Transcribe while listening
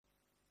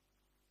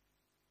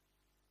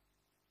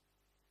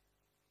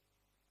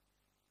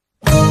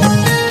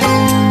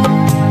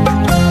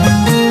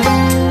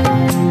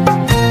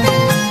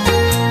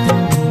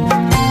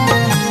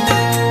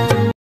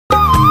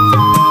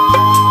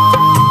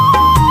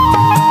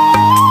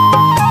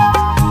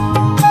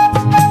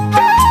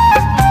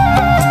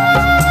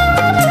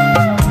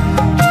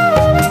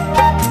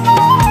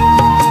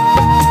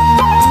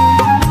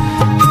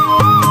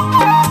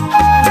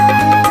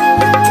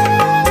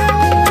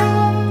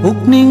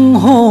Pukning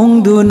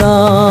Hongduna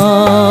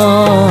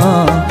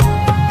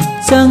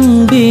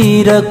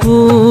Changbiraku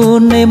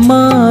ne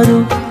maru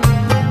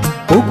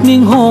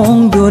Pukning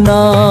Hongduna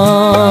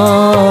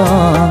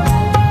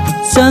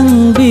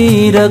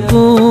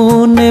Changbiraku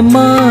ne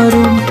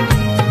maru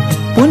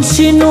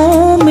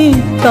Punsinumi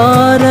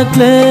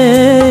tarakle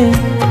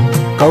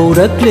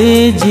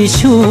Kaurakle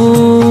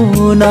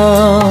Jishuna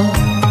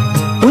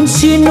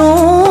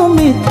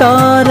Punsinumi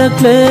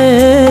tarakle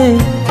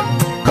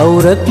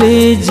Kaurakle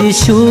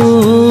Jishu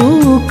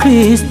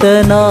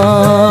Kristana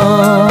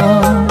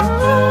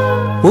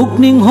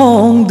Pukning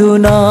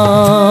Hongduna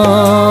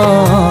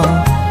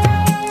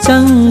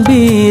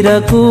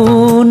Changbiraku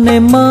ne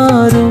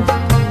maru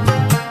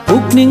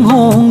Pukning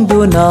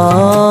Hongduna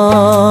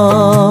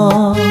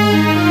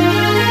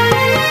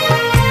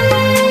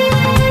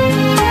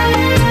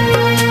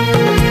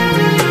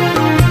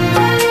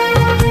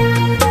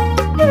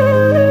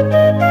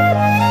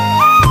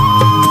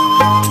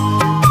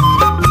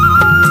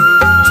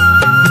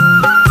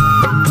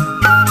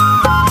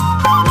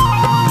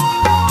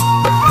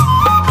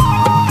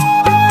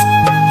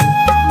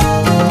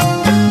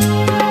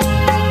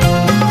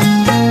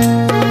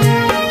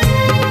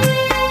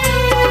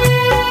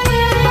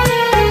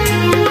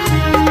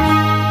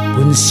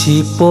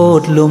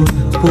Sipodlum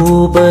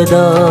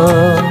pubada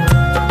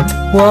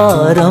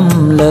waram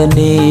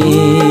lane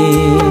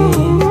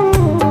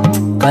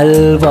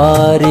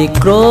Kalvari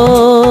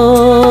cross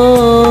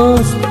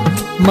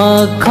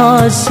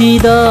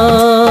makhasida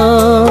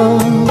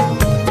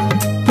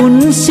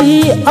punsi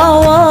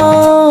awa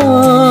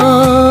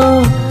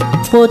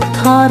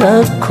pothara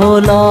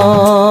khola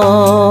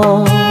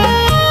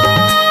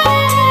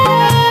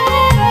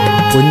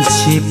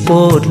punsi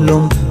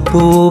podlum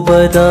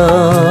pubada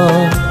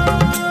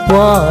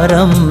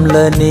waram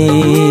lane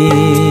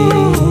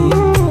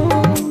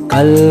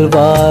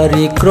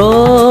Kalvari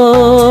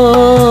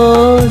cross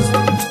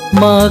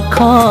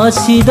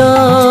makhasida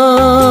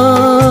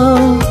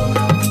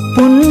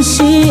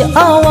punsi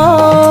awa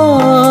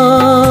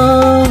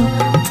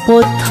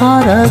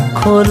pothara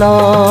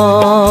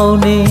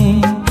kholaune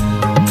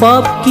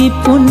pap ki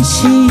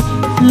punsi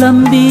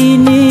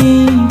lambini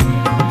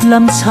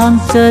lamsang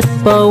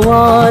chatpa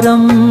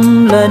waram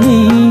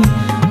lani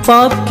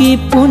Pap ki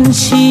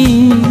punsi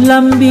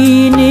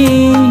lambini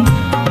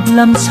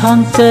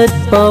lamsang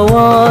chatpa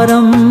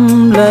waram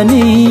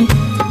lani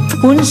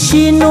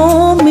punsi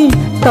nomi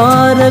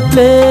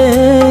tarakle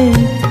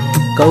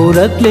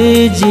kaurakle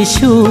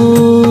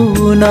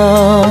Jishuna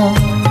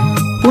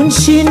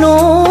punsi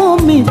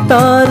nomi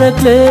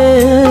tarakle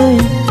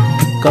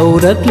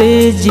kaurakle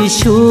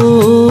Jishu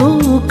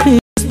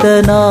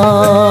Kristana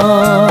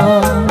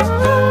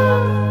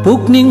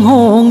Pukning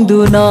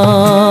Hongduna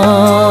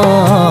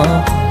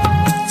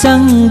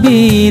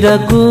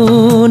Changbiraku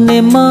ne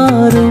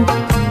maru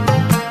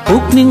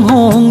Pukning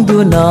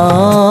Hongduna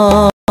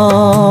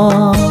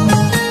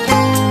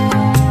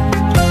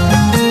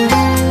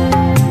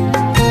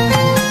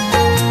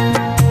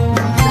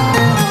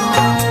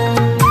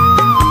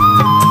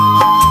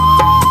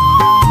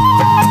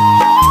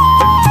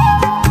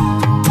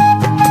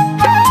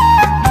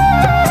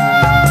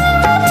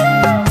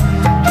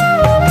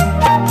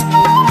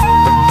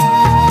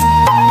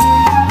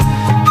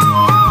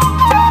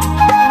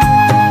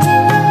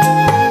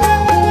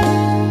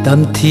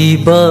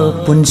Tamthiba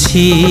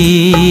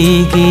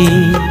punsigi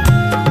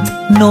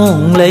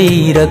nong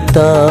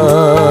leirakta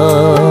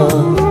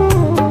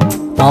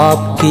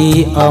Paap ki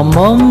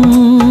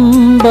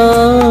amamba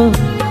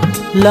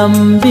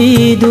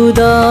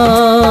lambiduda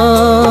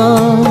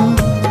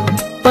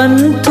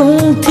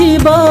Panthung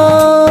thiba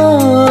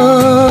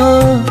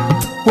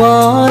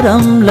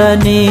waram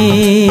lani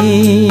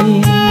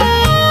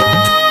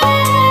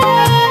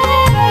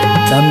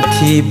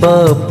Tamthiba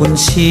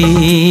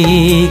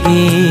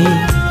punsigi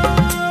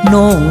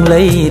nong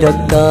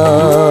leirakta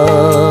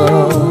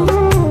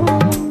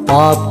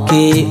Paap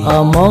ki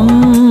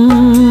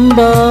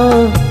amamba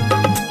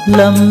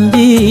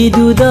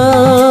lambiduda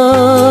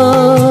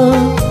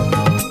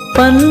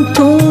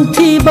Panthung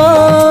thiba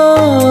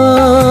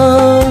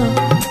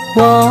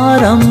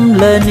waram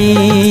lani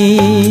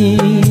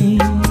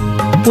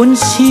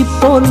punsi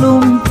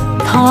polum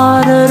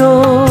thararo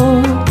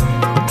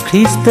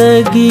Krista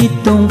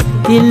gitung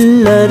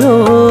illaro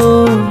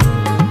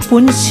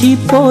punsi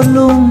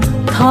polum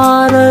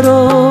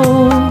thararo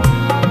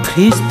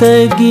Krista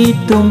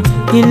gitung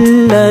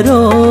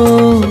illaro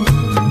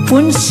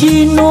punsi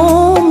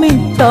nomi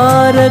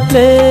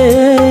tarakle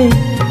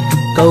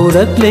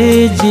kaurakle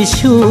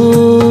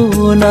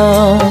Jishuna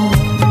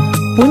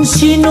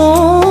punsi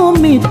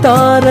nomi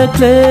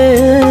tarakle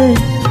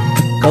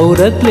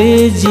kaurakle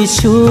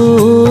Jishu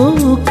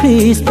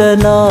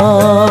Kristana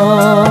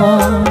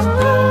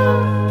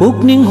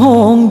Pukning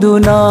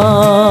Hongduna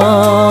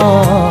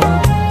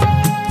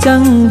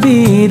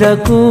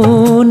Changbiraku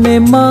ne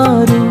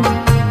maru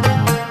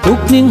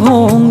Pukning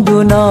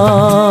Hongduna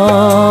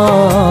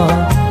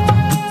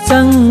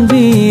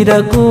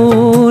Changbiraku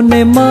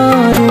ne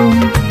maru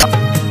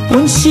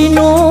Punsi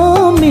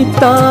nomi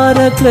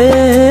tarakle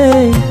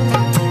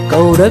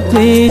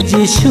कौरक्ले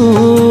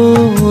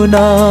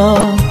जिशुना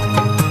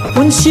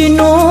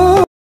उनसिनो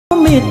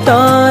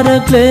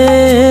मितारक्ले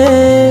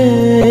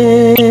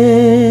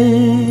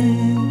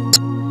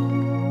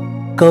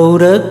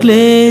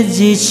कौरक्ले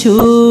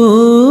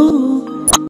जिशुना